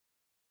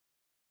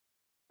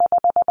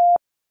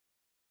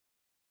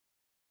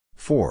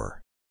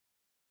 4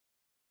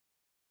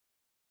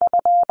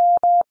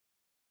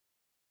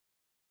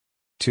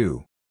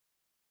 2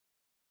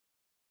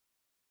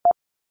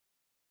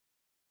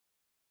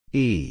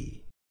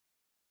 E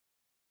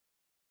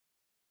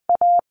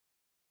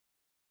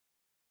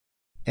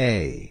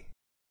A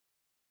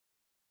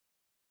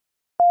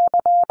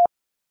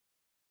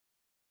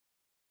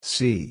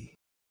C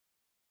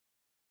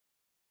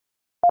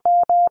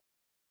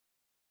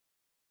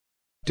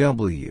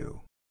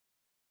W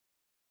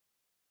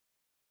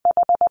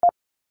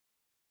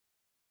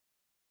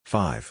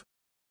 5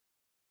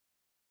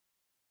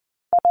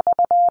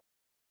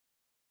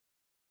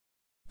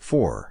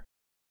 4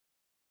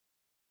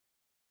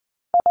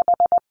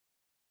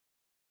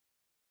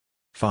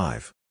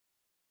 5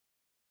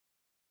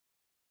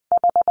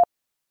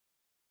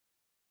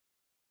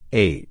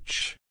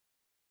 H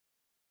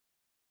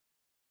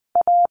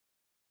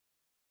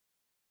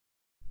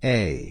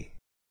A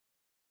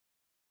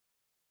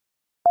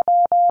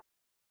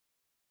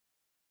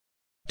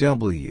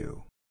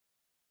W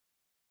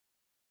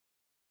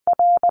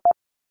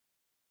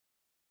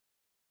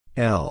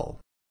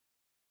L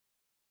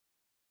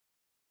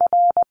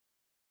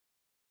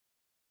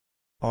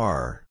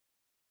R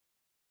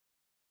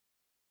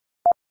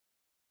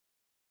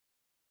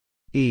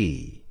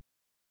E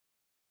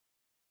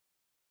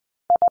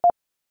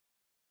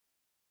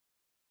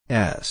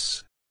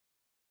S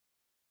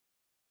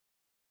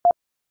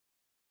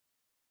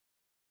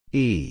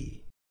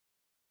E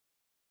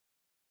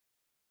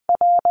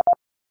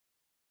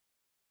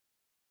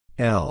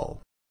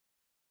L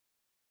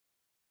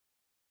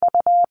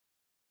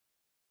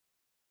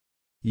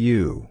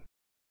U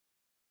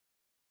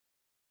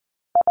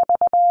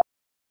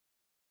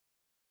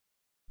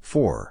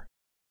 4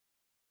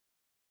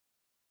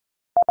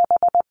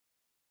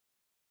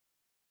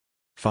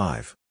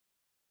 5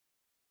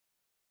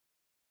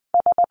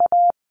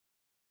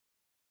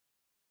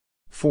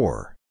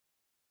 4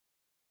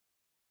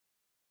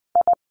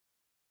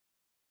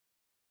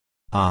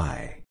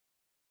 I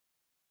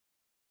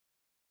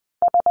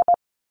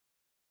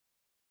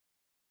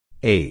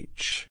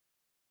H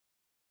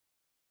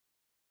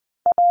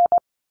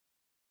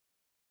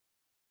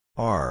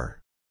R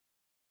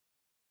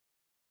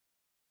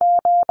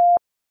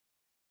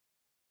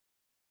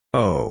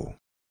O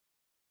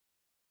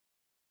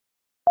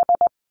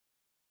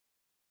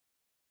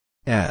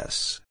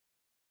S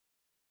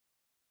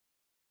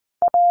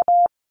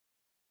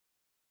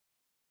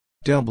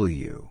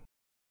W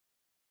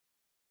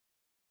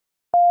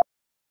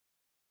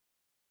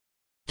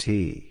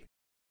T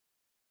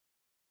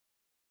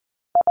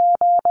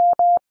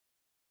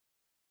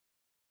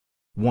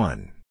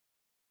 1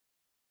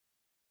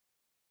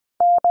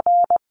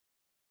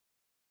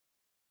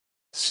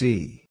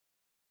 C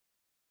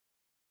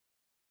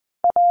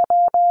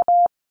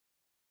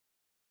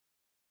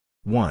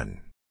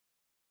 1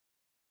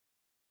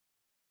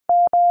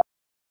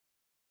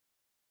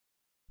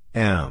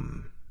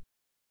 M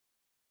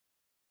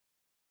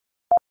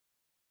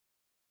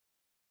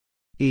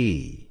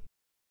E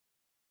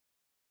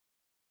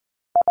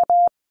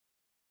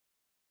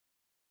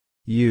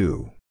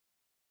U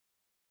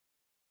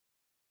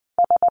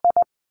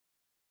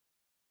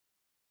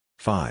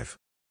 5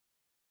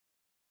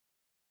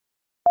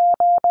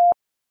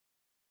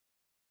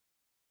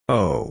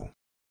 O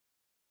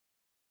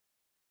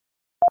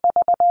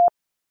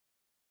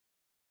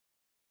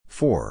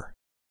 4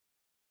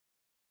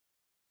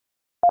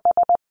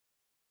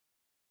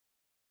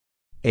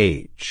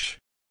 H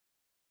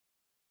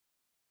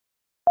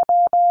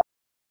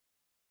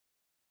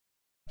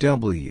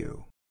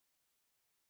W